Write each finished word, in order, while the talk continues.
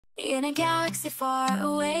In a galaxy far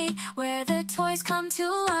away, where the toys come to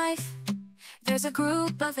life, there's a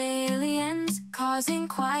group of aliens causing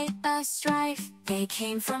quite a strife. They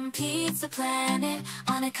came from Pizza Planet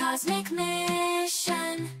on a cosmic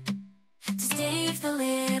mission to save the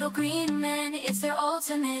little green men. It's their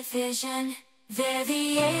ultimate vision. They're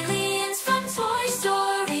the aliens from Toy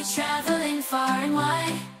Story, traveling far and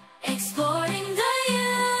wide, exploring the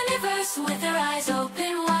universe with their eyes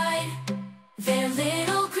open wide. They're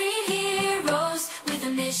little green heroes with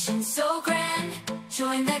a mission so grand.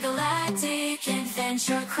 Join the galactic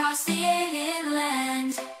adventure across the alien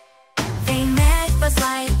land. They met Buzz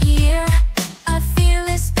Lightyear, a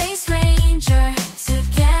fearless space ranger.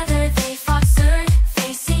 Together they fought Zurg,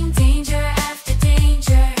 facing danger after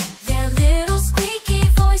danger. Their little squeaky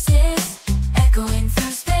voices echoing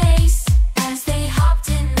through space as they hopped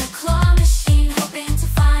in the claw machine, hoping to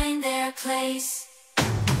find their place.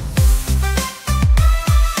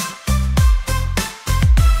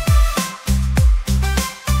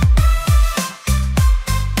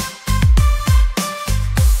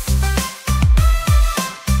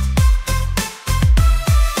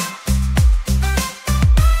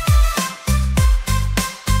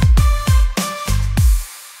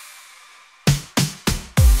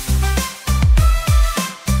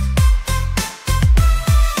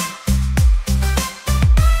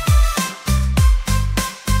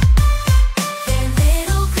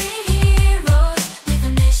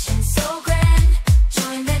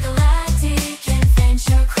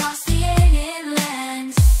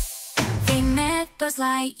 Buzz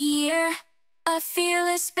Lightyear, a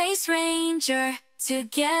fearless space ranger.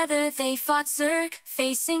 Together they fought Zurg,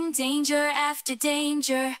 facing danger after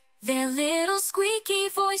danger. Their little squeaky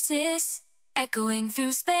voices echoing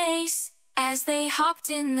through space as they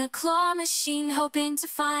hopped in the claw machine, hoping to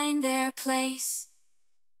find their place.